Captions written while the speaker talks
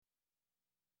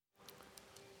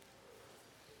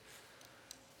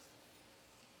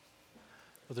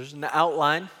Well, there's an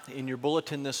outline in your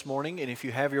bulletin this morning, and if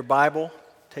you have your Bible,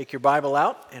 take your Bible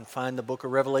out and find the book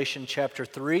of Revelation chapter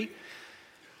 3.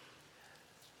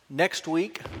 Next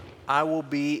week, I will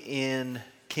be in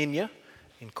Kenya,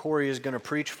 and Corey is going to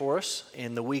preach for us.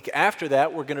 And the week after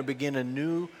that, we're going to begin a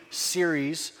new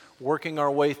series working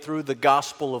our way through the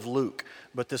Gospel of Luke.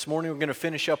 But this morning, we're going to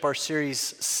finish up our series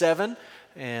 7,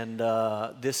 and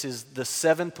this is the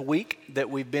 7th week that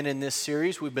we've been in this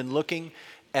series. We've been looking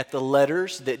at the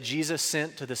letters that Jesus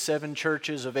sent to the 7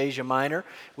 churches of Asia Minor.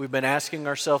 We've been asking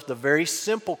ourselves the very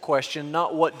simple question,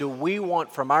 not what do we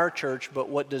want from our church, but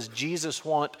what does Jesus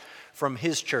want from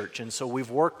His church? And so we've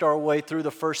worked our way through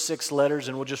the first 6 letters,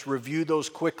 and we'll just review those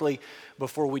quickly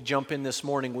before we jump in this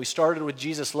morning. We started with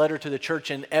Jesus' letter to the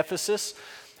church in Ephesus,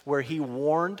 where He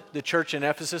warned the church in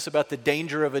Ephesus about the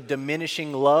danger of a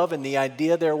diminishing love, and the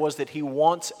idea there was that He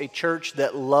wants a church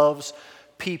that loves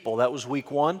people. That was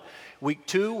week 1. Week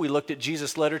 2, we looked at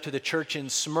Jesus' letter to the church in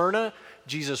Smyrna.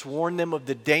 Jesus warned them of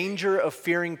the danger of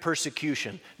fearing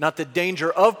persecution. Not the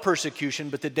danger of persecution,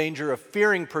 but the danger of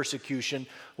fearing persecution.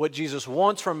 What Jesus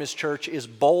wants from His church is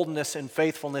boldness and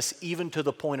faithfulness, even to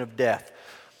the point of death.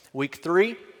 Week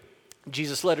 3,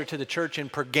 Jesus' letter to the church in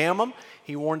Pergamum.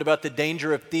 He warned about the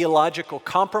danger of theological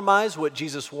compromise. What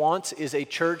Jesus wants is a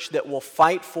church that will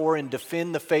fight for and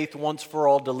defend the faith once for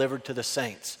all delivered to the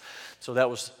saints. So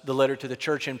that was the letter to the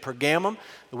church in Pergamum.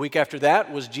 The week after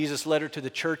that was Jesus' letter to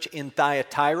the church in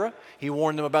Thyatira. He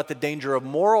warned them about the danger of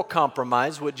moral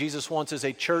compromise. What Jesus wants is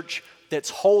a church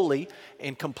that's holy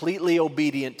and completely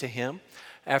obedient to Him.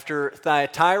 After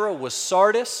Thyatira was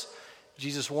Sardis.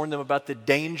 Jesus warned them about the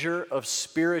danger of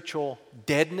spiritual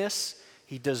deadness.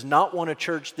 He does not want a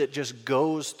church that just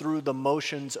goes through the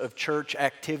motions of church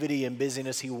activity and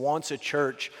busyness. He wants a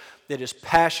church that is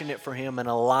passionate for Him and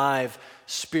alive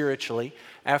spiritually.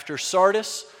 After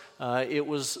Sardis, it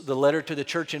was the letter to the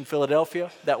church in Philadelphia.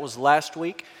 That was last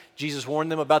week. Jesus warned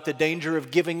them about the danger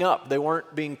of giving up. They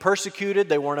weren't being persecuted.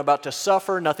 They weren't about to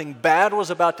suffer. Nothing bad was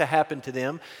about to happen to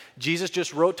them. Jesus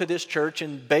just wrote to this church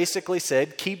and basically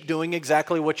said, keep doing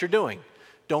exactly what you're doing.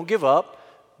 Don't give up.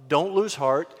 Don't lose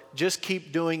heart. Just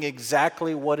keep doing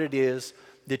exactly what it is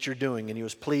that you're doing. And He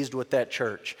was pleased with that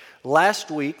church.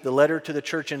 Last week, the letter to the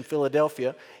church in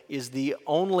Philadelphia is the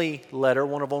only letter,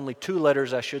 one of only 2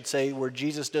 letters, I should say, where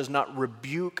Jesus does not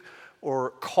rebuke or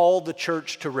call the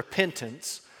church to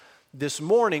repentance. This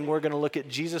morning, we're going to look at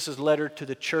Jesus' letter to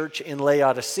the church in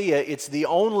Laodicea. It's the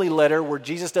only letter where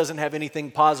Jesus doesn't have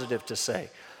anything positive to say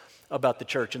about the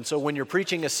church. And so when you're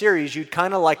preaching a series, you'd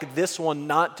kind of like this one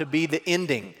not to be the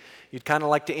ending. You'd kind of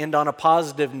like to end on a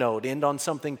positive note, end on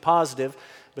something positive,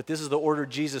 but this is the order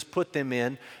Jesus put them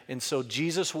in. And so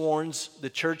Jesus warns the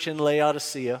church in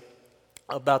Laodicea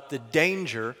about the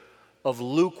danger of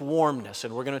lukewarmness.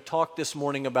 And we're going to talk this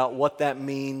morning about what that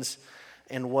means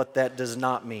and what that does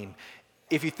not mean.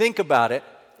 If you think about it,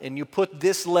 and you put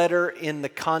this letter in the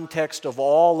context of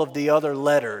all of the other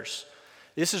letters,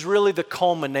 this is really the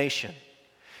culmination.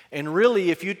 And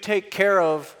really, if you take care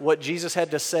of what Jesus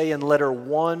had to say in letter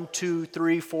 1, 2,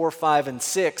 3, 4, 5, and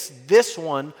 6, this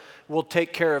one will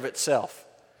take care of itself.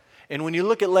 And when you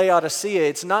look at Laodicea,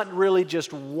 it's not really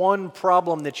just one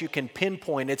problem that you can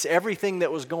pinpoint. It's everything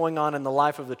that was going on in the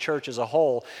life of the church as a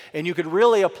whole. And you could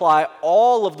really apply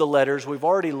all of the letters we've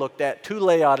already looked at to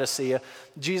Laodicea.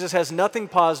 Jesus has nothing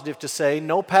positive to say,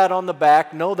 no pat on the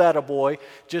back, no that a boy,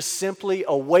 just simply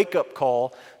a wake-up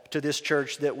call to this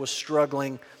church that was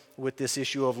struggling with this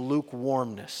issue of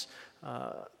lukewarmness.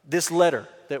 This letter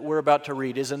that we're about to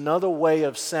read is another way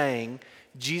of saying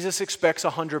Jesus expects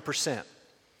 100%.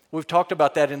 We've talked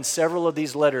about that in several of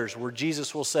these letters where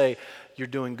Jesus will say, you're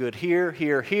doing good here,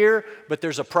 here, here, but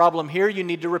there's a problem here, you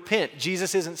need to repent.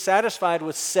 Jesus isn't satisfied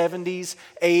with 70s,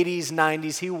 80s,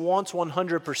 90s. He wants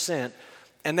 100%.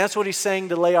 And that's what He's saying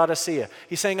to Laodicea.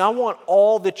 He's saying, I want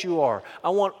all that you are.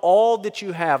 I want all that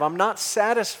you have. I'm not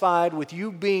satisfied with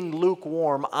you being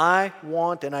lukewarm. I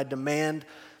want and I demand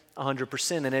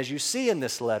 100%. And as you see in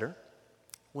this letter,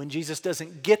 when Jesus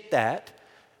doesn't get that,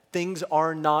 things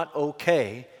are not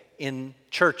okay in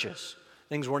churches.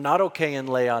 Things were not okay in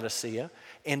Laodicea.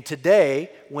 And today,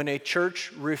 when a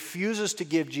church refuses to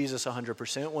give Jesus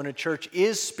 100%, when a church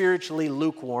is spiritually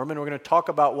lukewarm, and we're going to talk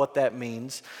about what that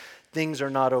means, things are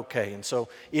not okay. And so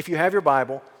if you have your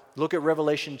Bible, look at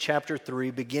Revelation chapter 3,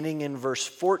 beginning in verse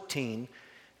 14,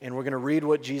 and we're going to read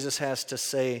what Jesus has to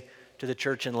say to the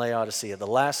church in Laodicea, the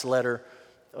last letter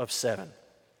of 7.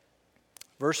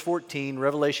 Verse 14,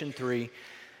 Revelation 3,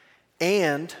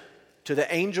 and to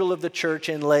the angel of the church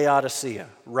in Laodicea,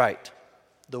 write,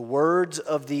 the words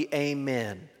of the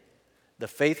Amen, the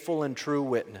faithful and true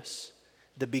witness,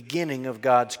 the beginning of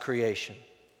God's creation.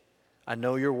 I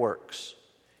know your works.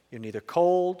 You're neither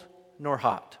cold nor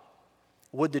hot.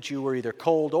 Would that you were either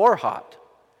cold or hot.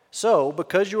 So,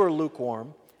 because you are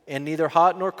lukewarm and neither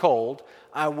hot nor cold,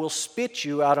 I will spit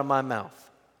you out of my mouth.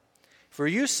 For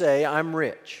you say, I'm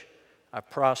rich, I've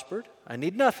prospered, I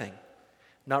need nothing,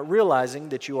 not realizing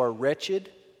that you are wretched,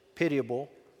 pitiable,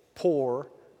 poor,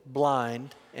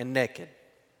 blind, and naked.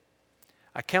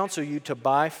 I counsel you to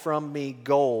buy from me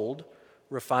gold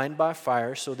refined by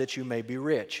fire so that you may be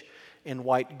rich, and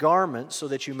white garments so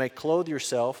that you may clothe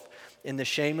yourself and the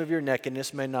shame of your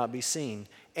nakedness may not be seen,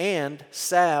 and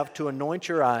salve to anoint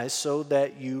your eyes so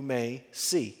that you may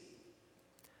see.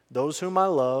 Those whom I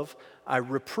love, I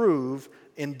reprove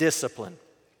and discipline.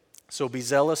 So be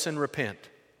zealous and repent.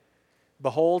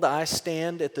 Behold, I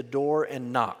stand at the door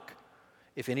and knock.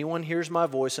 If anyone hears my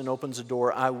voice and opens the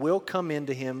door, I will come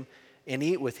into him and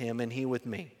eat with him and he with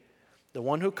me. The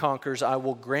one who conquers, I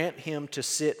will grant him to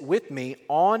sit with me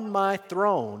on my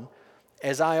throne,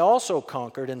 as I also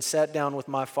conquered and sat down with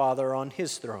my Father on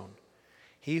his throne.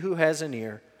 He who has an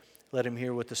ear, let him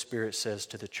hear what the Spirit says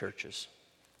to the churches.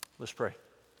 Let's pray.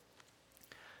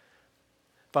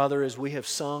 Father, as we have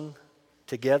sung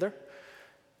together,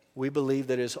 we believe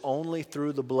that it is only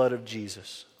through the blood of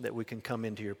Jesus that we can come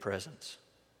into your presence.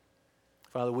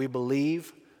 Father, we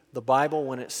believe the Bible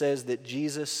when it says that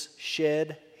Jesus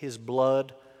shed his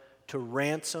blood to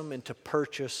ransom and to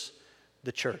purchase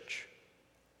the church.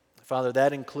 Father,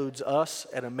 that includes us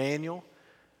at Emmanuel.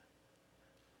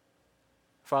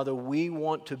 Father, we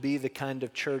want to be the kind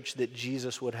of church that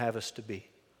Jesus would have us to be.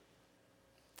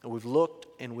 And we've looked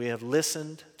and we have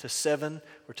listened to 7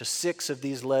 or to 6 of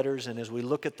these letters, and as we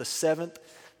look at the 7th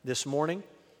this morning,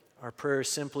 our prayer is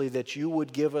simply that you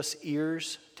would give us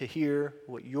ears to hear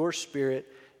what your Spirit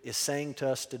is saying to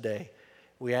us today.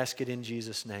 We ask it in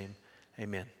Jesus' name.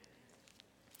 Amen.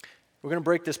 We're going to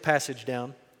break this passage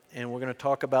down, and we're going to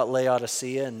talk about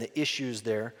Laodicea and the issues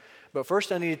there. But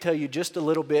first I need to tell you just a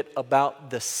little bit about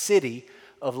the city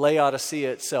of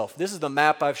Laodicea itself. This is the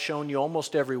map I've shown you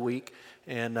almost every week,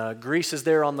 and Greece is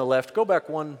there on the left. Go back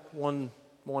one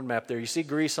map there. You see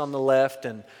Greece on the left,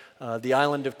 and the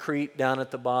island of Crete down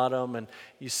at the bottom, and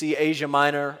you see Asia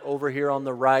Minor over here on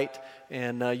the right,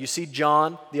 and you see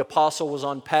John, the apostle, was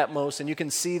on Patmos, and you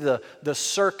can see the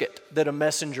circuit that a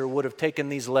messenger would have taken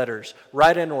these letters,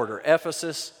 right in order: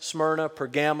 Ephesus, Smyrna,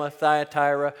 Pergama,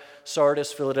 Thyatira,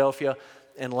 Sardis, Philadelphia,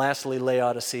 and lastly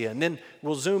Laodicea. And then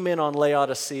we'll zoom in on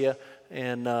Laodicea,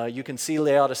 and you can see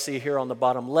Laodicea here on the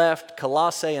bottom left,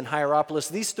 Colossae and Hierapolis.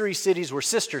 These 3 cities were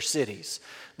sister cities.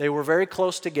 They were very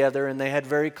close together, and they had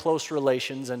very close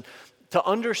relations. And to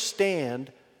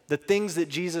understand the things that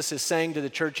Jesus is saying to the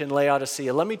church in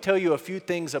Laodicea, let me tell you a few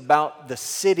things about the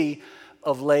city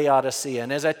of Laodicea.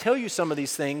 And as I tell you some of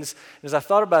these things, as I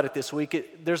thought about it this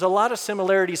week, there's a lot of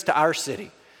similarities to our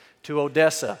city, to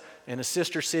Odessa, and a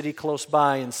sister city close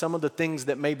by, and some of the things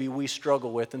that maybe we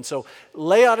struggle with. And so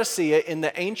Laodicea in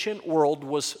the ancient world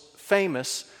was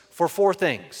famous for 4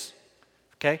 things.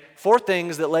 Okay? 4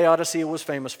 things that Laodicea was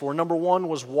famous for. Number 1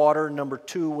 was water. Number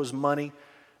 2 was money.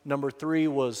 Number 3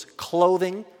 was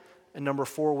clothing. And number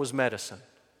 4 was medicine.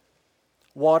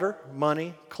 Water,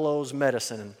 money, clothes,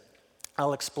 medicine. And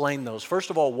I'll explain those.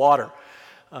 First of all, water.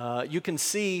 You can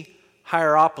see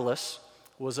Hierapolis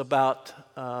was about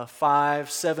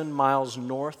 5-7 miles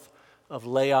north of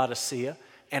Laodicea.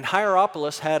 And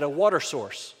Hierapolis had a water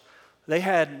source. They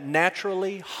had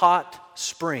naturally hot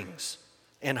springs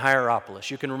in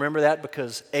Hierapolis. You can remember that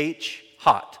because H,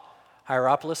 hot.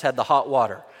 Hierapolis had the hot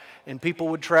water. And people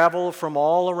would travel from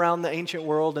all around the ancient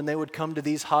world, and they would come to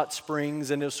these hot springs,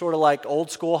 and it was sort of like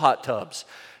old school hot tubs.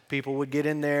 People would get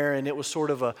in there, and it was sort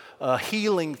of a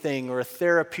healing thing or a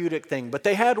therapeutic thing. But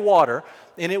they had water,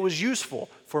 and it was useful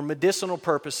for medicinal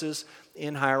purposes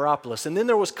in Hierapolis. And then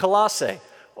there was Colossae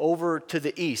over to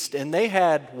the east, and they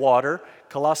had water.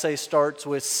 Colossae starts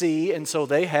with C, and so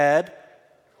they had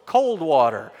cold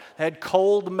water. They had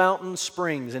cold mountain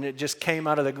springs, and it just came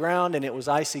out of the ground, and it was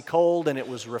icy cold, and it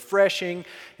was refreshing,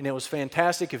 and it was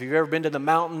fantastic. If you've ever been to the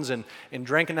mountains and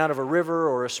drinking out of a river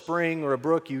or a spring or a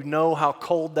brook, you know how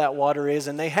cold that water is,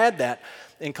 and they had that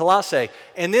in Colossae.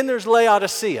 And then there's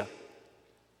Laodicea.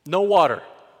 No water,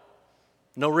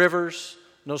 no rivers,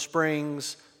 no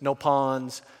springs, no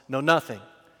ponds, no nothing.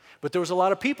 But there was a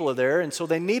lot of people there, and so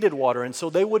they needed water, and so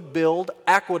they would build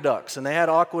aqueducts, and they had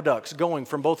aqueducts going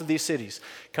from both of these cities,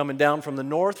 coming down from the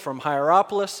north, from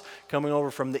Hierapolis, coming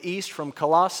over from the east, from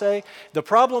Colossae. The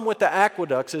problem with the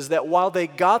aqueducts is that while they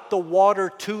got the water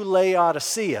to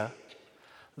Laodicea,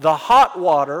 the hot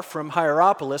water from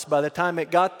Hierapolis, by the time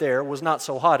it got there, was not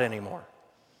so hot anymore.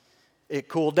 It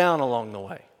cooled down along the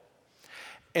way.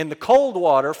 And the cold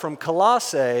water from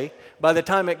Colossae, by the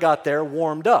time it got there,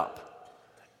 warmed up.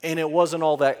 And it wasn't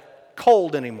all that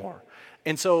cold anymore.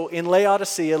 And so in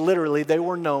Laodicea, literally, they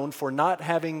were known for not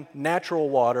having natural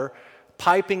water,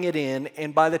 piping it in,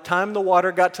 and by the time the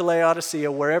water got to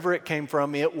Laodicea, wherever it came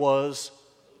from, it was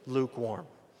lukewarm.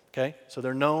 Okay? So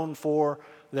they're known for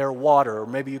their water, or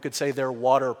maybe you could say their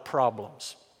water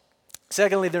problems.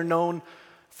 Secondly, they're known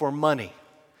for money.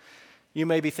 You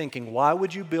may be thinking, why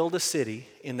would you build a city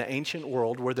in the ancient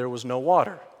world where there was no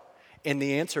water? And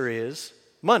the answer is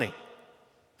money.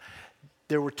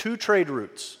 There were two trade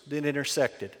routes that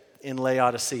intersected in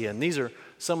Laodicea, and these are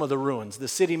some of the ruins. The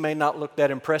city may not look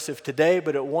that impressive today,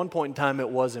 but at one point in time it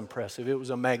was impressive. It was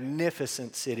a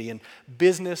magnificent city, and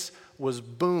business was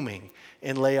booming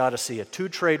in Laodicea. Two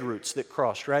trade routes that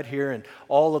crossed right here, and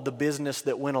all of the business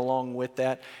that went along with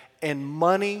that. And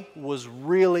money was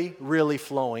really, really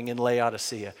flowing in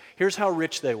Laodicea. Here's how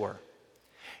rich they were.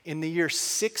 In the year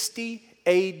 60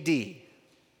 AD,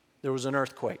 there was an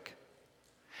earthquake.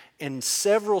 And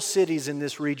several cities in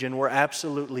this region were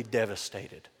absolutely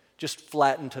devastated, just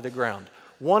flattened to the ground.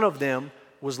 One of them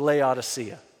was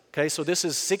Laodicea. Okay, so this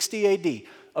is 60 AD.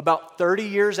 About 30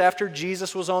 years after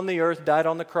Jesus was on the earth, died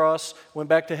on the cross, went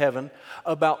back to heaven.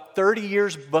 About 30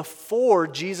 years before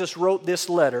Jesus wrote this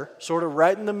letter, sort of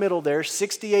right in the middle there,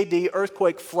 60 AD,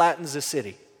 earthquake flattens the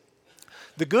city.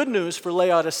 The good news for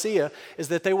Laodicea is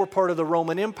that they were part of the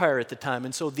Roman Empire at the time.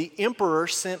 And so the emperor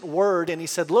sent word and he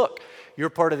said, look, you're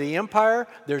part of the empire.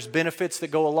 There's benefits that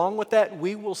go along with that.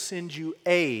 We will send you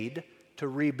aid to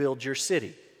rebuild your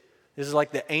city. This is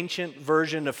like the ancient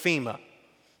version of FEMA,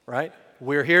 right?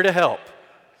 We're here to help.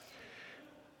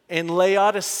 And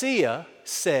Laodicea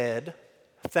said,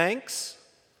 thanks,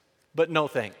 but no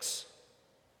thanks.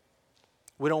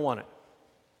 We don't want it.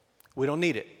 We don't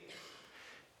need it.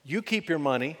 You keep your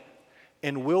money,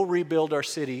 and we'll rebuild our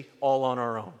city all on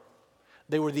our own.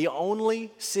 They were the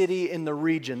only city in the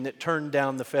region that turned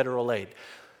down the federal aid.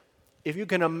 If you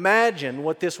can imagine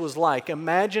what this was like,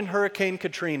 imagine Hurricane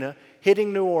Katrina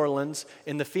hitting New Orleans,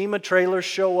 and the FEMA trailers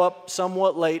show up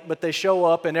somewhat late, but they show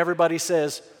up and everybody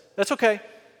says, that's okay.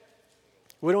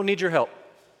 We don't need your help.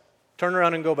 Turn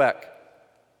around and go back.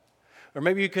 Or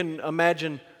maybe you can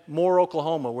imagine Moore,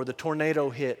 Oklahoma, where the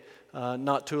tornado hit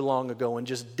not too long ago and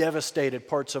just devastated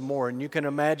parts of Moore. And you can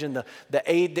imagine the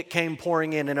aid that came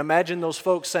pouring in, and imagine those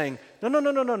folks saying,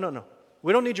 no.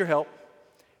 We don't need your help.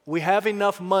 We have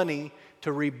enough money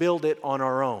to rebuild it on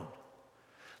our own.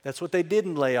 That's what they did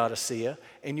in Laodicea,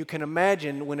 and you can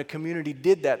imagine when a community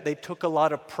did that, they took a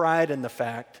lot of pride in the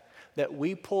fact that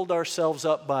we pulled ourselves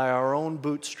up by our own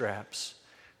bootstraps.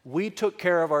 We took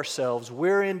care of ourselves.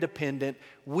 We're independent.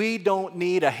 We don't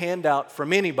need a handout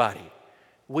from anybody.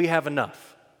 We have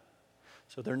enough.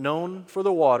 So they're known for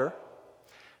the water.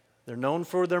 They're known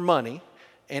for their money.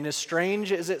 And as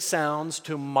strange as it sounds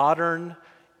to modern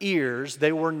ears,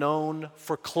 they were known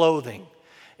for clothing.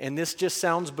 And this just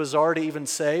sounds bizarre to even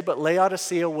say, but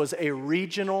Laodicea was a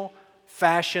regional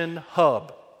fashion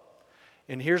hub.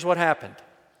 And here's what happened.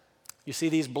 You see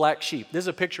these black sheep. This is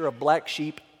a picture of black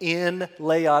sheep in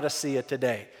Laodicea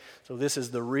today. So this is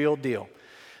the real deal.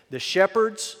 The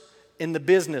shepherds and the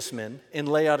businessmen in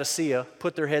Laodicea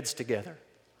put their heads together.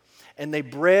 And they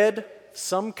bred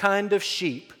some kind of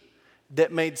sheep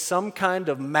that made some kind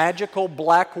of magical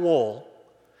black wool.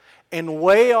 And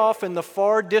way off in the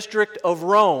far district of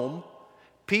Rome,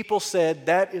 people said,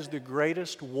 that is the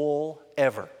greatest wool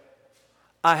ever.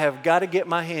 I have got to get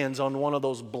my hands on one of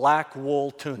those black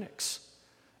wool tunics.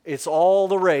 It's all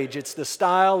the rage. It's the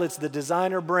style, it's the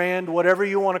designer brand, whatever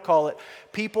you want to call it.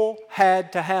 People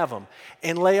had to have them.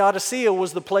 And Laodicea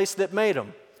was the place that made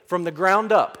them from the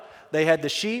ground up. They had the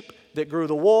sheep that grew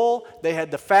the wool, they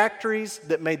had the factories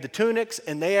that made the tunics,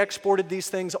 and they exported these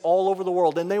things all over the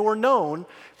world. And they were known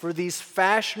for these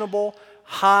fashionable,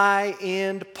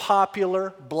 high-end,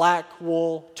 popular black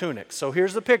wool tunics. So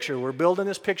here's the picture. We're building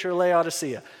this picture of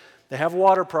Laodicea. They have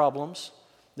water problems.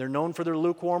 They're known for their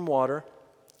lukewarm water.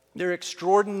 They're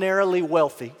extraordinarily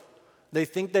wealthy. They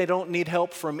think they don't need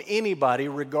help from anybody,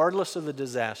 regardless of the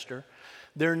disaster.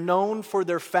 They're known for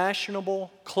their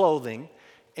fashionable clothing.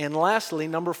 And lastly,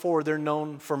 number 4, they're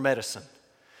known for medicine.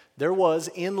 There was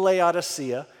in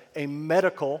Laodicea a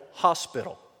medical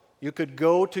hospital. You could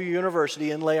go to a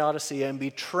university in Laodicea and be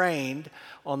trained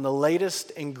on the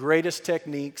latest and greatest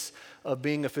techniques of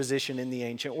being a physician in the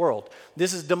ancient world.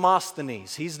 This is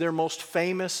Demosthenes. He's their most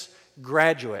famous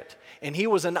graduate. And he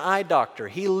was an eye doctor.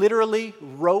 He literally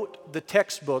wrote the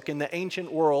textbook in the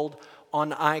ancient world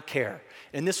on eye care.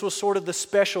 And this was sort of the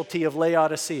specialty of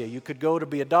Laodicea. You could go to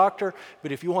be a doctor,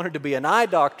 but if you wanted to be an eye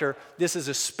doctor, this is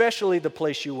especially the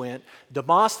place you went.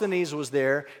 Demosthenes was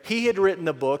there. He had written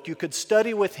the book. You could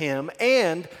study with him,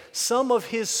 and some of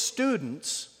his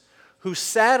students who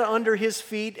sat under his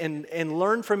feet and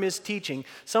learned from his teaching,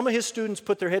 some of his students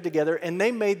put their head together and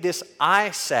they made this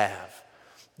eye salve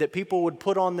that people would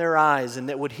put on their eyes and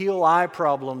that would heal eye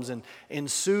problems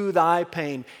and soothe eye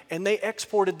pain. And they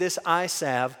exported this eye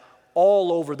salve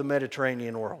all over the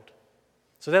Mediterranean world.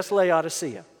 So that's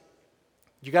Laodicea.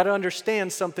 You got to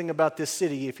understand something about this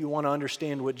city if you want to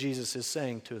understand what Jesus is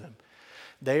saying to them.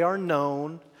 They are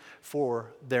known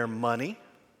for their money.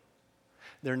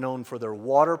 They're known for their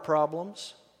water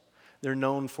problems. They're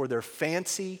known for their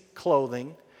fancy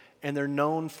clothing. And they're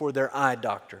known for their eye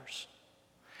doctors.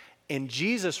 And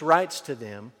Jesus writes to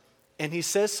them, and he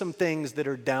says some things that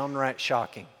are downright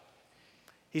shocking.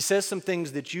 He says some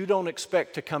things that you don't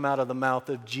expect to come out of the mouth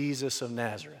of Jesus of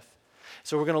Nazareth.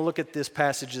 So we're going to look at this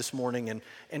passage this morning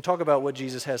and talk about what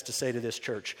Jesus has to say to this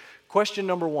church. Question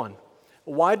number 1,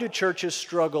 why do churches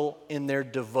struggle in their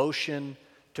devotion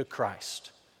to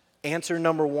Christ? Answer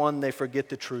number 1, they forget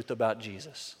the truth about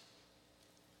Jesus.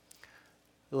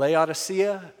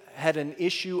 Laodicea had an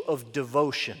issue of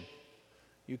devotion.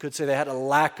 You could say they had a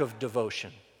lack of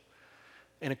devotion.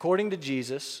 And according to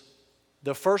Jesus,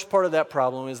 the first part of that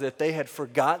problem is that they had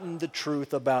forgotten the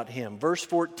truth about him. Verse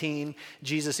 14,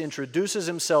 Jesus introduces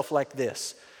himself like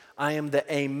this. I am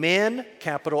the Amen,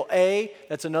 capital A.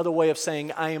 That's another way of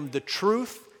saying I am the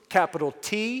truth, capital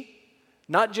T.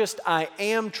 Not just I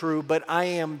am true, but I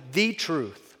am the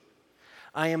truth.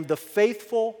 I am the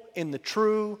faithful and the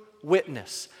true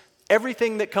witness.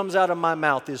 Everything that comes out of my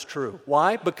mouth is true.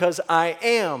 Why? Because I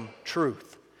am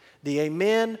truth. The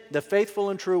Amen, the faithful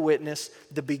and true witness,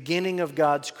 the beginning of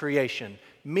God's creation,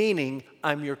 meaning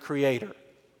I'm your creator.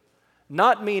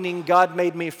 Not meaning God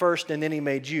made me first and then he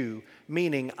made you,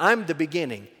 meaning I'm the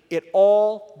beginning. It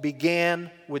all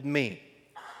began with me.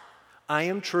 I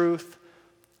am truth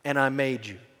and I made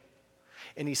you.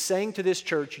 And he's saying to this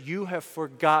church, you have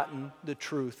forgotten the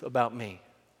truth about me.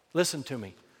 Listen to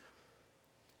me.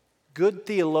 Good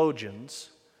theologians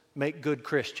make good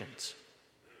Christians.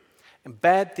 And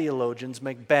bad theologians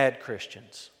make bad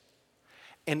Christians.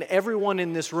 And everyone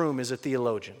in this room is a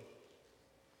theologian.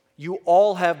 You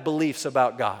all have beliefs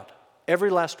about God. Every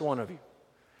last one of you.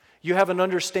 You have an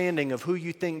understanding of who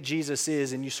you think Jesus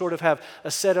is, and you sort of have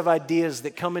a set of ideas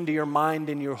that come into your mind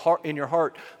and your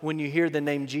heart when you hear the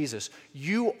name Jesus.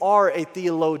 You are a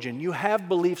theologian. You have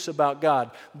beliefs about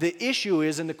God. The issue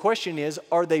is, and the question is,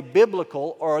 are they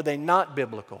biblical or are they not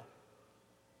biblical?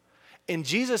 And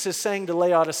Jesus is saying to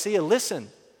Laodicea, listen,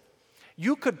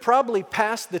 you could probably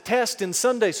pass the test in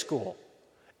Sunday school,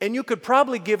 and you could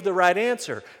probably give the right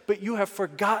answer, but you have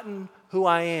forgotten who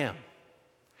I am.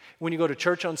 When you go to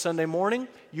church on Sunday morning,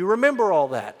 you remember all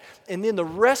that. And then the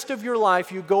rest of your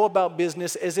life, you go about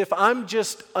business as if I'm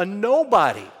just a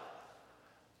nobody.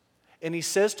 And he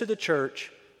says to the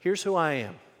church, here's who I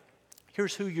am.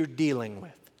 Here's who you're dealing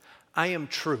with. I am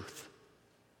truth,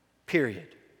 period.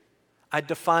 I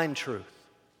define truth.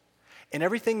 And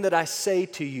everything that I say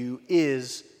to you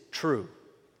is true.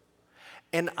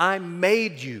 And I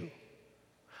made you.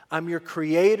 I'm your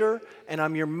creator, and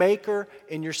I'm your maker,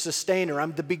 and your sustainer.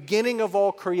 I'm the beginning of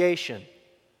all creation.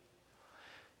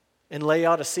 And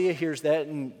Laodicea hears that,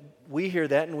 and we hear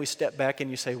that, and we step back, and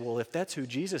you say, well, if that's who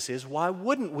Jesus is, why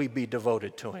wouldn't we be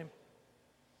devoted to him?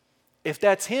 If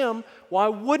that's him, why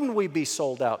wouldn't we be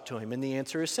sold out to him? And the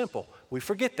answer is simple. We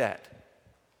forget that.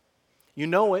 You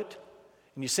know it,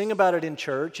 and you sing about it in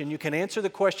church, and you can answer the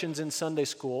questions in Sunday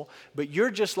school, but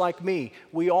you're just like me.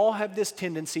 We all have this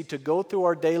tendency to go through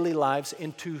our daily lives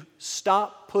and to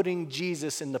stop putting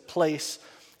Jesus in the place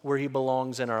where he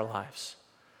belongs in our lives,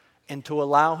 and to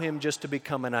allow him just to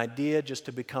become an idea, just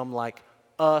to become like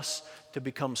us, to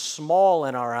become small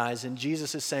in our eyes. And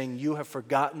Jesus is saying, you have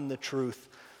forgotten the truth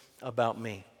about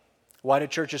me. Why do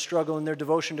churches struggle in their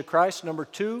devotion to Christ? Number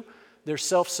 2, they're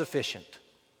self-sufficient.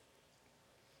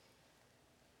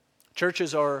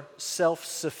 Churches are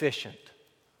self-sufficient.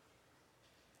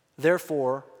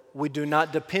 Therefore, we do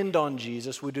not depend on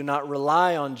Jesus. We do not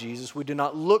rely on Jesus. We do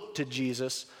not look to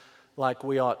Jesus like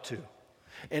we ought to.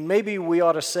 And maybe we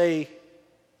ought to say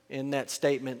in that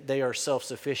statement, they are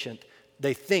self-sufficient.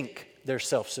 They think they're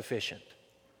self-sufficient.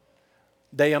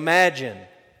 They imagine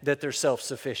that they're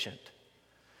self-sufficient.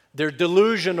 They're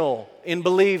delusional in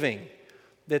believing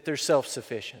that they're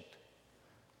self-sufficient.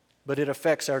 But it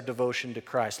affects our devotion to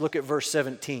Christ. Look at verse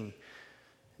 17.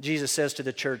 Jesus says to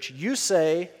the church, you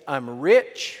say, I'm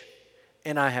rich,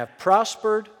 and I have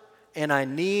prospered, and I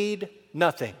need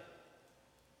nothing.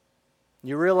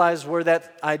 You realize where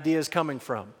that idea is coming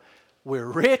from. We're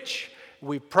rich,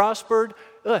 we prospered.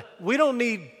 We don't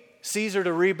need Caesar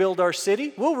to rebuild our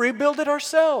city. We'll rebuild it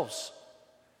ourselves.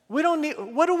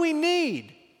 What do we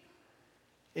need?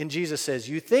 And Jesus says,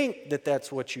 you think that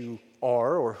that's what you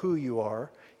are or who you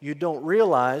are. You don't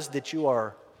realize that you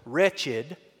are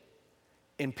wretched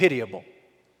and pitiable.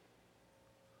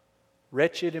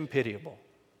 Wretched and pitiable.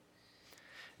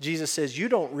 Jesus says, you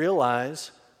don't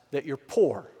realize that you're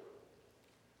poor.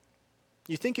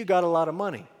 You think you got a lot of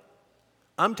money.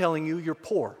 I'm telling you, you're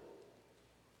poor.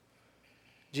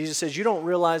 Jesus says, you don't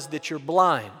realize that you're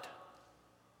blind.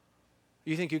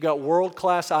 You think you got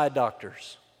world-class eye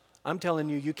doctors. I'm telling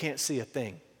you, you can't see a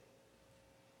thing.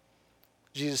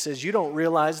 Jesus says, you don't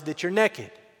realize that you're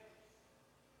naked.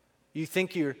 You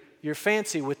think you're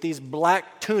fancy with these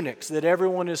black tunics that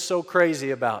everyone is so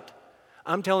crazy about.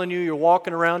 I'm telling you, you're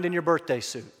walking around in your birthday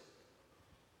suit.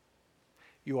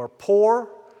 You are poor,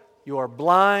 you are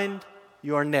blind,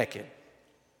 you are naked.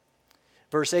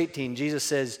 Verse 18, Jesus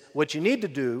says, what you need to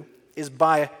do is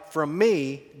buy from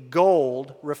me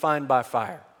gold refined by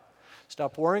fire.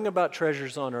 Stop worrying about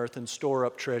treasures on earth and store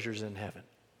up treasures in heaven.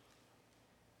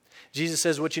 Jesus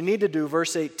says what you need to do,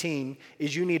 verse 18,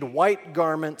 is you need white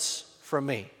garments from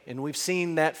me. And we've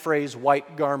seen that phrase,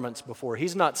 white garments, before.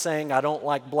 He's not saying I don't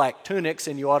like black tunics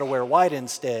and you ought to wear white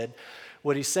instead.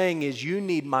 What he's saying is you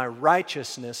need my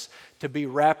righteousness to be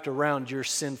wrapped around your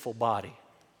sinful body.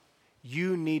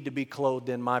 You need to be clothed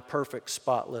in my perfect,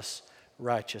 spotless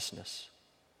righteousness.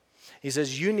 He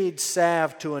says you need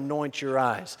salve to anoint your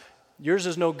eyes. Yours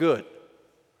is no good.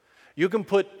 You can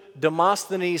put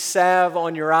Demosthenes salve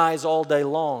on your eyes all day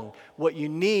long. What you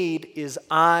need is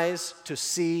eyes to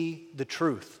see the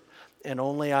truth, and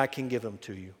only I can give them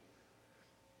to you.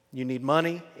 You need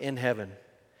money in heaven.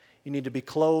 You need to be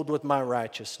clothed with my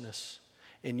righteousness,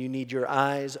 and you need your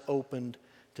eyes opened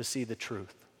to see the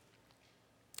truth.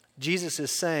 Jesus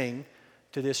is saying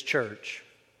to this church,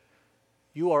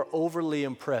 you are overly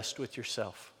impressed with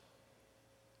yourself.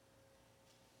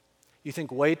 You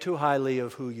think way too highly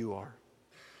of who you are.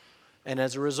 And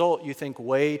as a result, you think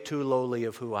way too lowly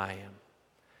of who I am.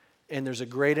 And there's a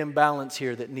great imbalance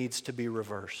here that needs to be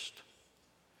reversed.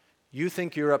 You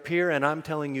think you're up here, and I'm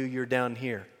telling you you're down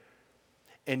here.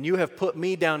 And you have put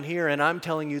me down here, and I'm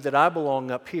telling you that I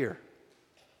belong up here.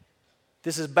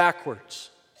 This is backwards.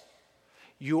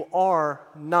 You are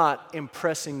not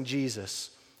impressing Jesus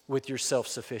with your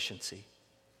self-sufficiency.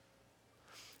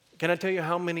 Can I tell you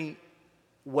how many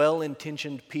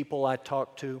well-intentioned people I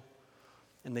talk to?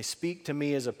 And they speak to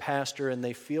me as a pastor and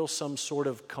they feel some sort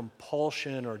of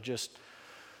compulsion or just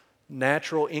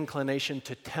natural inclination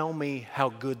to tell me how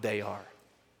good they are.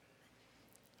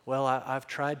 Well, I've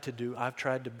tried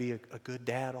to be a good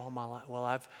dad all my life.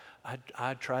 Well,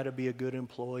 I try to be a good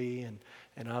employee,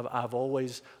 and I've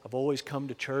always come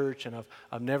to church, and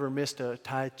I've never missed a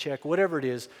tithe check. Whatever it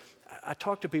is, I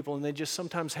talk to people, and they just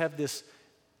sometimes have this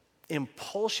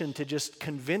impulsion to just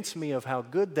convince me of how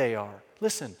good they are.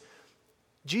 Listen,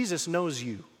 Jesus knows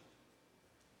you.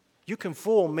 You can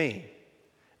fool me,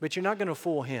 but you're not going to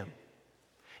fool him.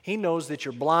 He knows that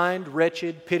you're blind,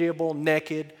 wretched, pitiable,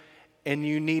 naked, and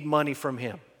you need money from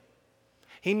him.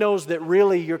 He knows that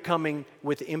really you're coming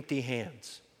with empty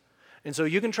hands. And so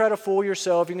you can try to fool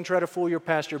yourself, you can try to fool your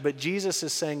pastor, but Jesus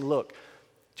is saying, look,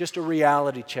 just a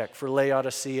reality check for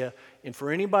Laodicea and for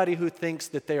anybody who thinks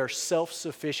that they are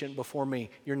self-sufficient before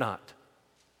me. You're not.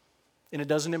 And it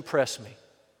doesn't impress me.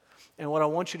 And what I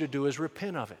want you to do is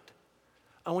repent of it.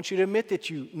 I want you to admit that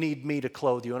you need me to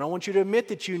clothe you. And I want you to admit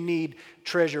that you need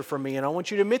treasure from me. And I want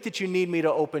you to admit that you need me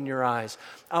to open your eyes.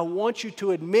 I want you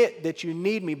to admit that you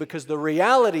need me, because the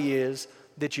reality is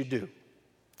that you do.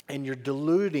 And you're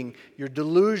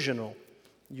delusional,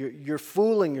 you're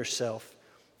fooling yourself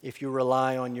if you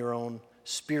rely on your own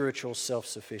spiritual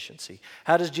self-sufficiency.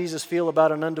 How does Jesus feel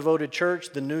about an undevoted church?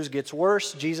 The news gets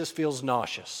worse. Jesus feels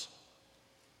nauseous.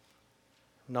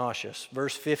 Nauseous.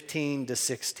 Verse 15 to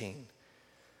 16.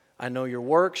 I know your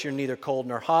works, you're neither cold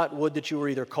nor hot. Would that you were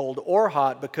either cold or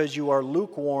hot, because you are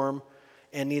lukewarm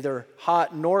and neither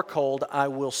hot nor cold, I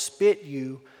will spit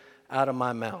you out of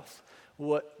my mouth.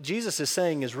 What Jesus is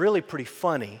saying is really pretty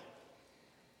funny.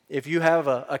 If you have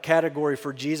a category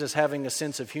for Jesus having a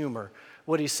sense of humor,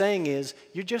 what he's saying is,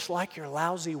 you're just like your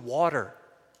lousy water.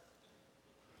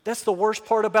 That's the worst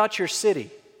part about your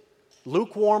city.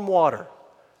 Lukewarm water.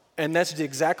 And that's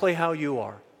exactly how you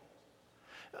are.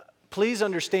 Please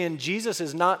understand, Jesus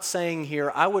is not saying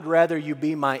here, I would rather you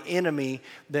be my enemy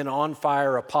than on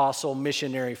fire apostle,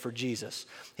 missionary for Jesus.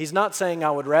 He's not saying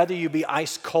I would rather you be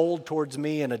ice cold towards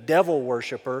me and a devil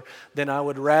worshiper than I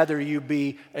would rather you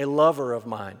be a lover of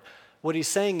mine. What he's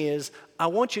saying is, I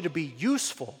want you to be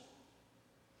useful.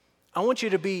 I want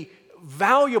you to be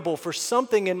valuable for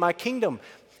something in my kingdom.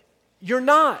 You're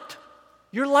not.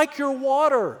 You're like your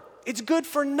water. It's good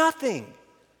for nothing.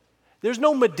 There's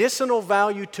no medicinal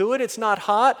value to it. It's not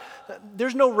hot.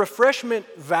 There's no refreshment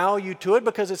value to it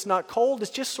because it's not cold.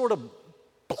 It's just sort of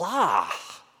blah.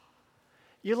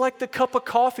 You're like the cup of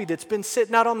coffee that's been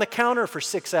sitting out on the counter for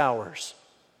 6 hours.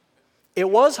 It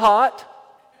was hot.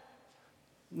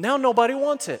 Now nobody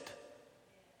wants it.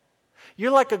 You're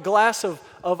like a glass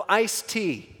of iced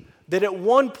tea that at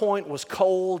one point was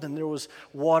cold and there was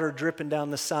water dripping down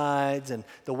the sides, and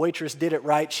the waitress did it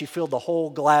right. She filled the whole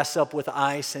glass up with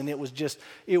ice, and it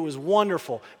was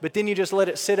wonderful. But then you just let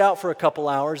it sit out for a couple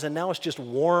hours, and now it's just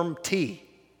warm tea.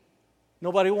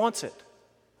 Nobody wants it.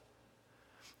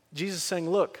 Jesus is saying,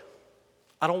 look,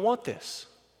 I don't want this.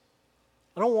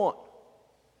 I don't want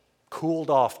cooled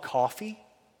off coffee.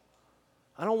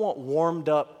 I don't want warmed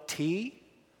up tea.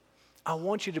 I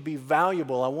want you to be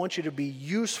valuable. I want you to be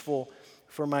useful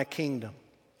for my kingdom.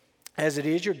 As it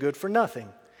is, you're good for nothing.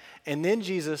 And then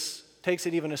Jesus takes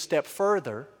it even a step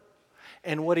further,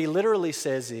 and what he literally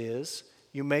says is,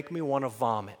 you make me want to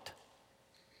vomit.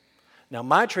 Now,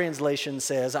 my translation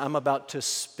says, I'm about to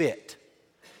spit.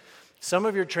 Some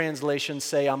of your translations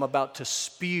say, I'm about to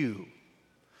spew.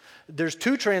 There's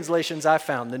two translations I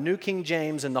found. The New King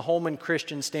James and the Holman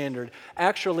Christian Standard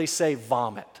actually say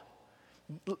vomit.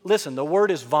 Listen, the word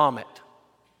is vomit.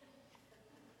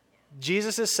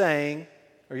 Jesus is saying,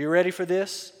 are you ready for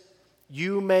this?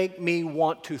 You make me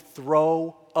want to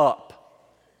throw up.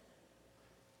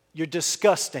 You're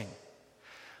disgusting.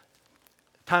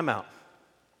 Time out.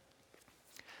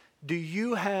 Do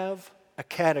you have a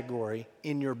category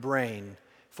in your brain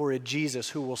for a Jesus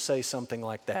who will say something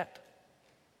like that?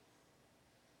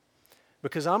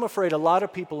 Because I'm afraid a lot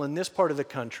of people in this part of the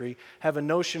country have a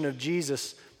notion of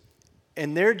Jesus,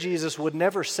 and their Jesus would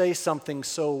never say something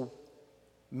so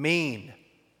mean.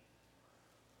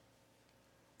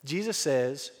 Jesus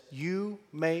says, you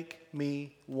make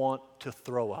me want to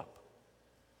throw up.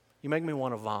 You make me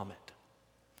want to vomit.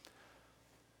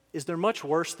 Is there much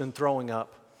worse than throwing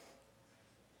up?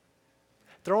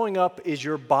 Throwing up is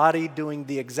your body doing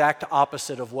the exact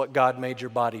opposite of what God made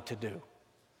your body to do.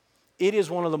 It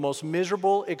is one of the most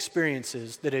miserable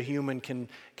experiences that a human can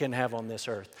have on this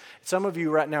earth. Some of you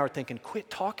right now are thinking, quit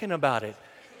talking about it.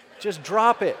 Just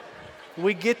drop it.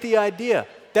 We get the idea.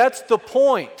 That's the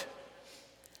point.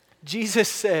 Jesus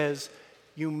says,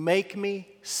 you make me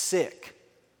sick.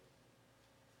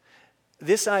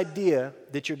 This idea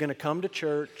that you're going to come to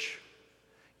church,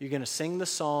 you're going to sing the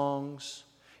songs,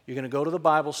 you're going to go to the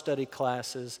Bible study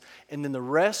classes, and then the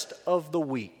rest of the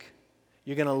week,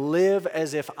 you're going to live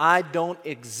as if I don't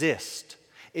exist,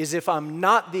 as if I'm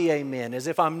not the amen, as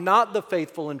if I'm not the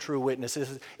faithful and true witness,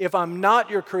 as if I'm not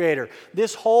your creator.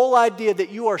 This whole idea that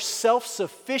you are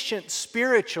self-sufficient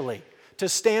spiritually to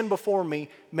stand before me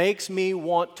makes me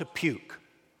want to puke.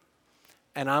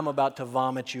 And I'm about to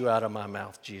vomit you out of my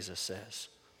mouth, Jesus says.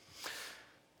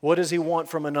 What does he want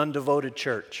from an undevoted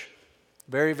church?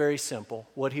 Very, very simple.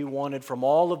 What he wanted from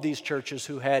all of these churches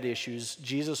who had issues,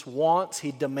 Jesus wants,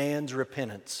 he demands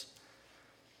repentance.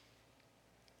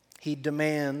 He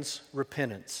demands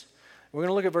repentance. We're going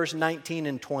to look at verse 19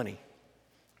 and 20.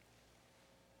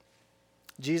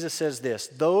 Jesus says this,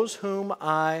 those whom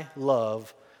I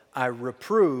love, I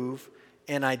reprove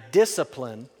and I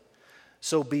discipline,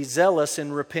 so be zealous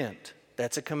and repent.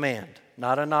 That's a command,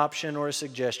 not an option or a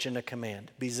suggestion, a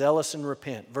command. Be zealous and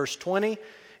repent. Verse 20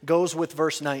 goes with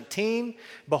verse 19.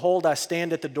 Behold, I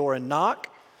stand at the door and knock.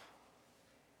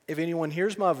 If anyone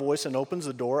hears my voice and opens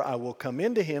the door, I will come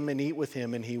into him and eat with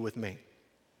him and he with me.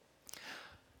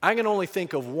 I can only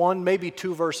think of one, maybe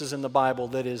two verses in the Bible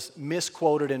that is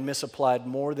misquoted and misapplied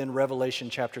more than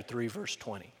Revelation chapter 3, verse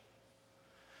 20.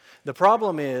 The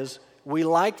problem is, we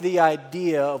like the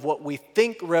idea of what we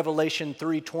think Revelation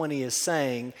 3:20 is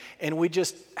saying, and we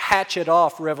just hatchet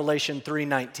off Revelation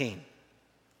 3:19.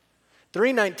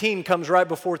 3:19 comes right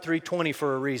before 3:20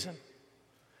 for a reason.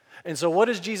 And so what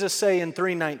does Jesus say in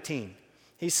 3:19?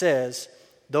 He says,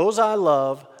 those I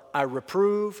love, I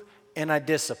reprove and I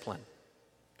discipline.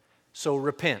 So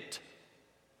repent.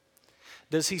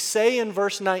 Does he say in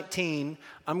verse 19,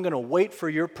 I'm going to wait for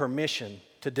your permission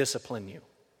to discipline you?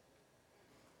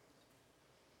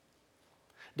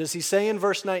 Does he say in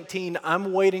verse 19,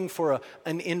 I'm waiting for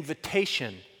an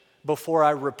invitation before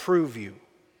I reprove you?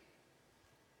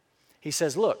 He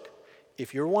says, look,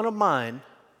 if you're one of mine,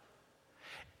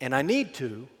 and I need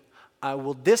to, I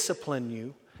will discipline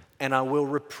you and I will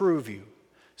reprove you.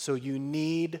 So you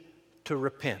need to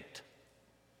repent.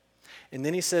 And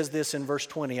then he says this in verse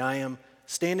 20, I am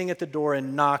standing at the door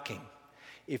and knocking.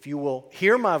 If you will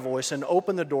hear my voice and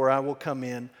open the door, I will come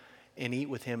in and eat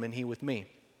with him and he with me.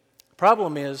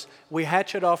 Problem is, we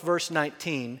hatchet off verse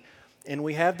 19 and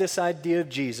we have this idea of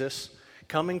Jesus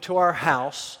coming to our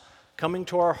house, coming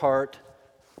to our heart.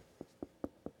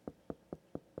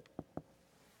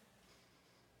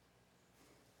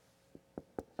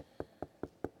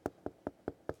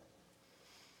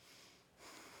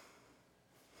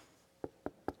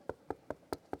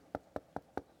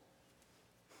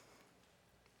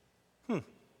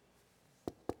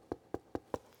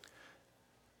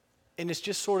 And it's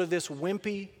just sort of this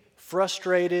wimpy,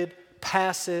 frustrated,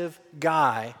 passive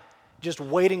guy just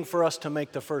waiting for us to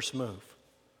make the first move.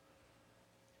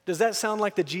 Does that sound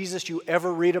like the Jesus you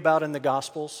ever read about in the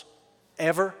Gospels?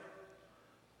 Ever?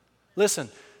 Listen,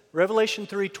 Revelation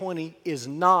 3:20 is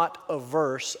not a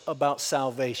verse about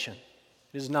salvation.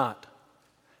 It is not.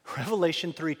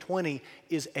 Revelation 3:20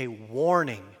 is a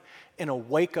warning and a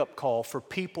wake-up call for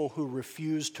people who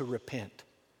refuse to repent.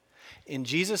 And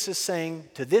Jesus is saying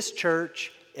to this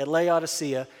church at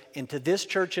Laodicea and to this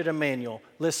church at Emmanuel,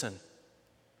 listen,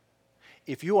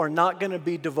 if you are not going to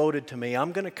be devoted to me,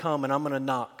 I'm going to come and I'm going to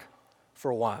knock for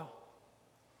a while.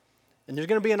 And there's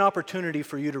going to be an opportunity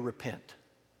for you to repent.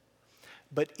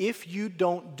 But if you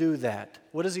don't do that,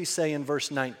 what does he say in verse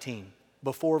 19,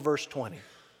 before verse 20?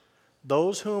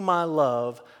 Those whom I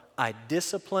love, I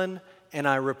discipline and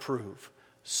I reprove.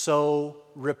 So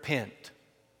repent.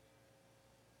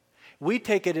 We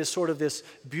take it as sort of this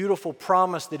beautiful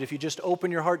promise that if you just open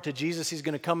your heart to Jesus, he's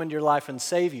going to come into your life and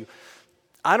save you.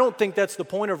 I don't think that's the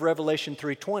point of Revelation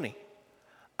 3:20.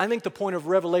 I think the point of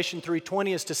Revelation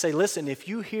 3:20 is to say, listen, if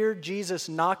you hear Jesus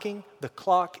knocking, the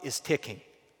clock is ticking.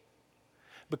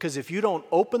 Because if you don't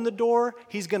open the door,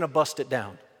 he's going to bust it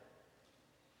down.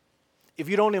 If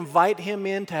you don't invite him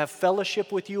in to have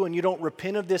fellowship with you and you don't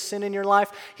repent of this sin in your life,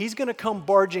 he's going to come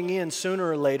barging in sooner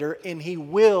or later and he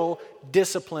will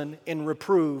discipline and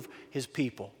reprove his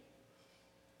people.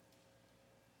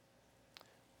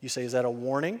 You say, is that a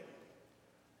warning?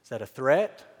 Is that a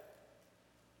threat?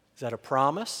 Is that a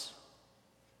promise?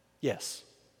 Yes,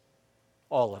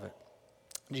 all of it.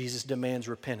 Jesus demands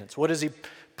repentance. What does he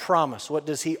promise? What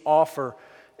does he offer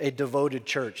a devoted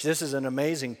church? This is an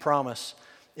amazing promise.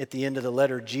 At the end of the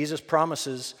letter, Jesus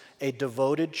promises a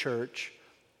devoted church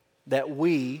that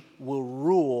we will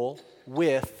rule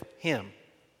with him.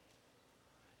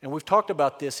 And we've talked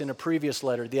about this in a previous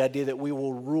letter, the idea that we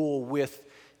will rule with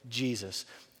Jesus.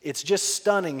 It's just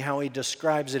stunning how he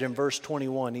describes it in verse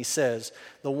 21. He says,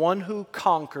 the one who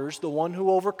conquers, the one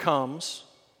who overcomes,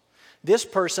 this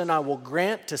person I will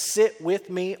grant to sit with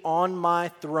me on my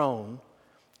throne,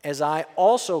 as I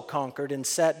also conquered and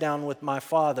sat down with my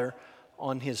Father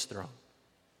on his throne.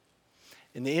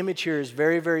 And the image here is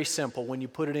very, very simple when you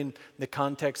put it in the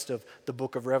context of the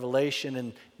book of Revelation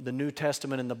and the New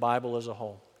Testament and the Bible as a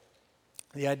whole.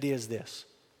 The idea is this.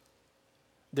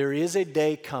 There is a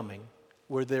day coming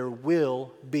where there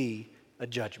will be a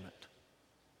judgment.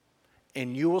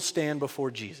 And you will stand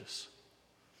before Jesus.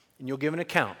 And you'll give an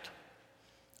account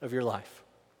of your life.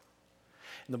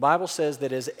 And the Bible says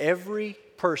that as every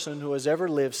person who has ever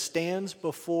lived stands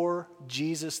before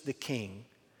Jesus the King,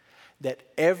 that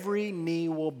every knee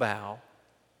will bow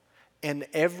and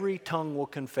every tongue will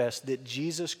confess that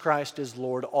Jesus Christ is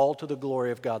Lord, all to the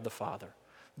glory of God the Father.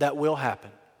 That will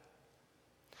happen.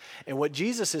 And what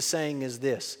Jesus is saying is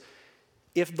this: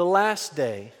 if the last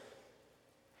day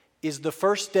is the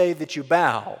first day that you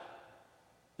bow,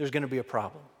 there's going to be a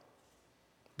problem.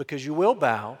 Because you will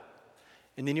bow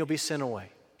and then you'll be sent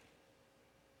away.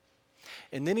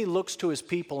 And then he looks to his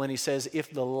people and he says,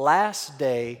 if the last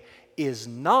day is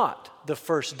not the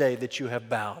first day that you have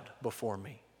bowed before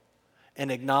me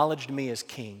and acknowledged me as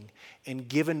king and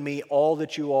given me all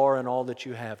that you are and all that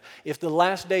you have, if the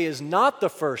last day is not the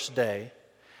first day,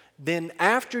 then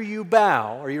after you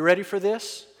bow, are you ready for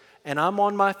this? And I'm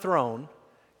on my throne,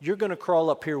 you're going to crawl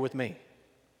up here with me.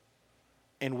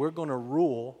 And we're going to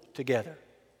rule together.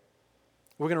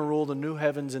 We're going to rule the new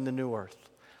heavens and the new earth.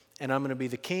 And I'm going to be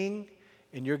the king,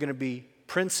 and you're going to be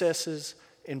princesses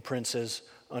and princes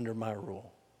under my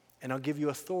rule. And I'll give you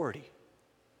authority.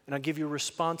 And I'll give you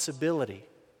responsibility.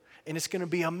 And it's going to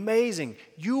be amazing.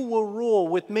 You will rule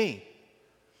with me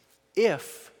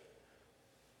if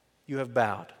you have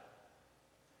bowed.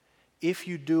 If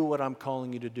you do what I'm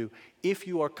calling you to do. If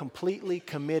you are completely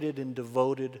committed and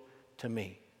devoted to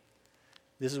me.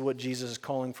 This is what Jesus is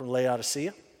calling from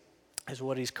Laodicea, is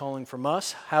what he's calling from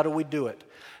us. How do we do it?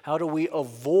 How do we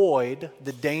avoid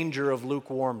the danger of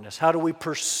lukewarmness? How do we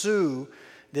pursue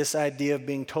this idea of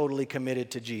being totally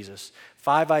committed to Jesus?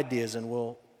 5 ideas, and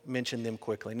we'll mention them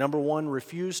quickly. Number 1,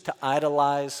 refuse to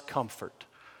idolize comfort.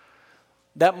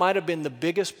 That might have been the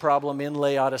biggest problem in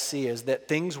Laodicea, is that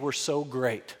things were so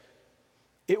great.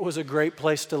 It was a great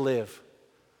place to live.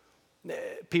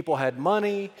 People had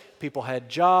money, people had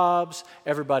jobs,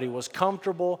 everybody was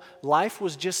comfortable. Life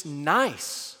was just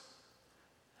nice.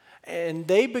 And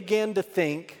they began to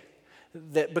think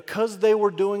that because they were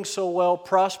doing so well,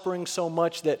 prospering so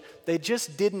much, that they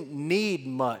just didn't need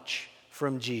much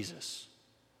from Jesus.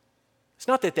 It's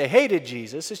not that they hated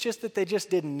Jesus, it's just that they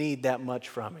just didn't need that much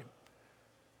from him.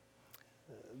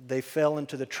 They fell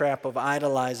into the trap of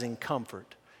idolizing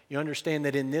comfort. You understand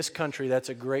that in this country, that's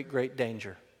a great, great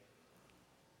danger.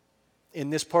 In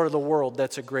this part of the world,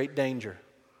 that's a great danger.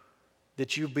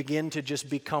 That you begin to just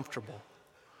be comfortable.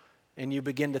 And you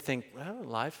begin to think, well,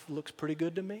 life looks pretty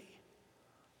good to me.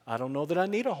 I don't know that I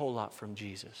need a whole lot from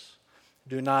Jesus.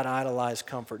 Do not idolize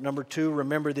comfort. Number 2,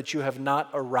 remember that you have not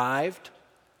arrived.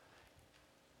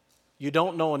 You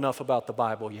don't know enough about the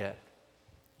Bible yet.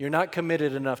 You're not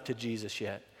committed enough to Jesus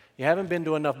yet. You haven't been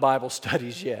to enough Bible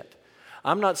studies yet.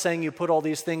 I'm not saying you put all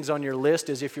these things on your list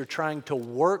as if you're trying to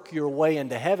work your way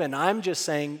into heaven. I'm just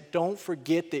saying don't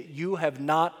forget that you have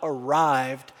not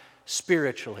arrived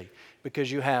spiritually,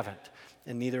 because you haven't,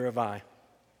 and neither have I.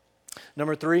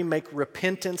 Number 3, make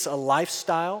repentance a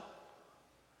lifestyle.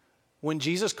 When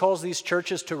Jesus calls these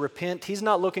churches to repent, he's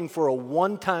not looking for a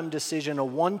one-time decision, a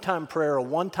one-time prayer, a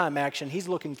one-time action. He's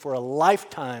looking for a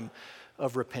lifetime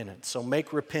of repentance. So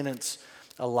make repentance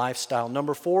a lifestyle.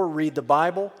 Number 4, read the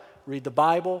Bible. Read the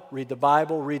Bible, read the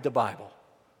Bible, read the Bible.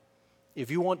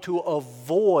 If you want to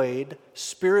avoid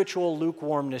spiritual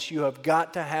lukewarmness, you have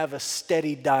got to have a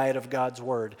steady diet of God's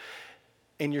Word.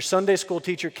 And your Sunday school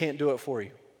teacher can't do it for you.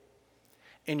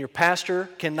 And your pastor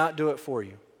cannot do it for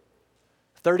you.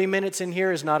 30 minutes in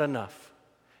here is not enough.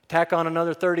 Tack on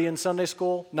another 30 in Sunday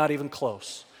school, not even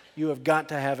close. You have got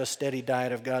to have a steady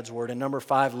diet of God's Word. And number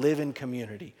 5, live in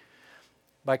community.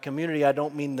 By community, I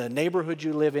don't mean the neighborhood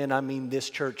you live in, I mean this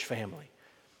church family.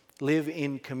 Live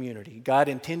in community. God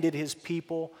intended his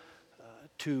people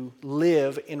to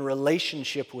live in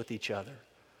relationship with each other.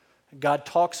 God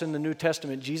talks in the New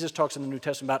Testament, Jesus talks in the New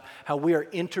Testament about how we are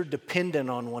interdependent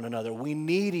on one another. We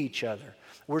need each other.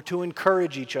 We're to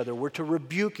encourage each other. We're to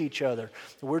rebuke each other.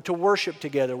 We're to worship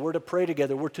together. We're to pray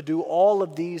together. We're to do all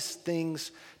of these things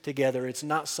together. It's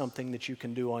not something that you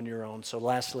can do on your own. So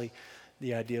lastly,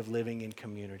 the idea of living in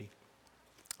community.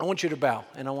 I want you to bow,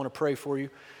 and I want to pray for you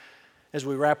as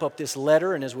we wrap up this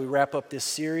letter and as we wrap up this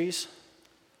series.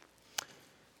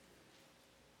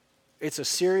 It's a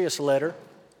serious letter,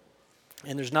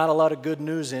 and there's not a lot of good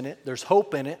news in it. There's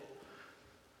hope in it,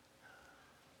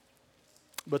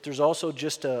 but there's also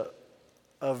just a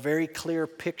very clear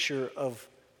picture of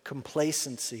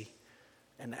complacency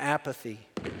and apathy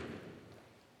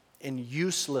and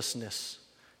uselessness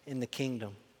in the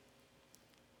kingdom.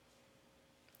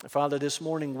 Father, this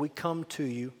morning we come to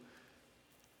you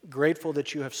grateful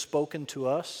that you have spoken to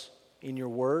us in your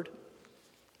word.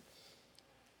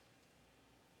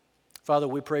 Father,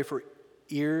 we pray for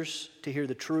ears to hear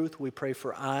the truth. We pray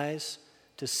for eyes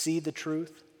to see the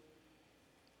truth.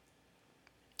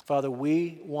 Father,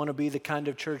 we want to be the kind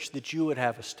of church that you would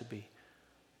have us to be.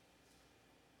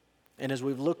 And as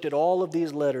we've looked at all of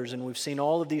these letters and we've seen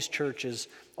all of these churches,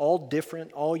 all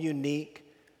different, all unique,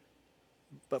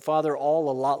 but Father, all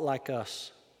a lot like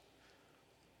us.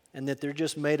 And that they're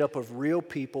just made up of real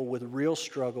people with real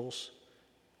struggles,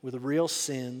 with real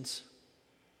sins,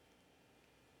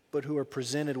 but who are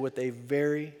presented with a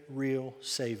very real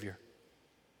Savior.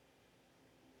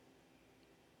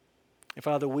 And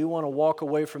Father, we want to walk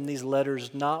away from these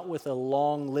letters not with a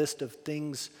long list of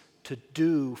things to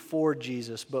do for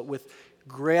Jesus, but with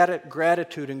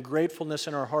gratitude and gratefulness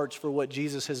in our hearts for what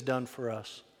Jesus has done for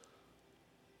us.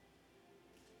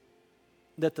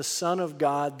 That the Son of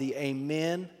God, the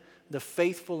Amen, the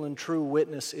faithful and true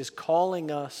witness, is calling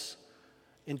us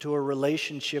into a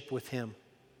relationship with Him.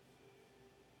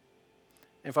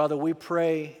 And Father, we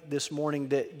pray this morning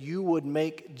that you would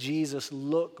make Jesus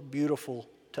look beautiful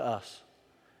to us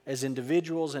as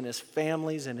individuals and as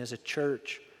families and as a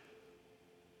church.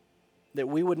 That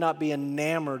we would not be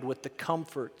enamored with the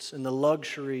comforts and the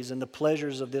luxuries and the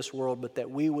pleasures of this world, but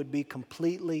that we would be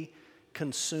completely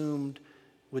consumed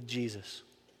with Jesus.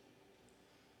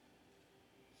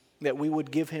 That we would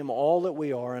give Him all that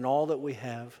we are and all that we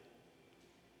have.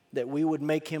 That we would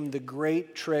make Him the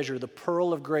great treasure, the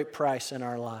pearl of great price in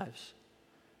our lives.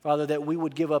 Father, that we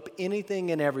would give up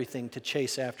anything and everything to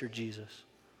chase after Jesus.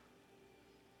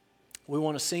 We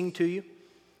want to sing to you,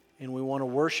 and we want to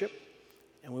worship,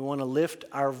 and we want to lift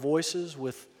our voices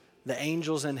with the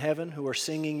angels in heaven who are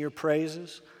singing your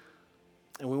praises.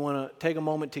 And we want to take a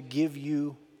moment to give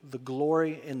you the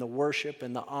glory and the worship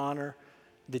and the honor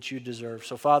that you deserve.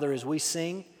 So, Father, as we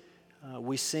sing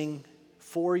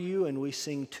for you and we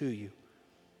sing to you.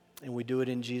 And we do it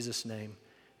in Jesus' name.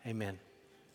 Amen.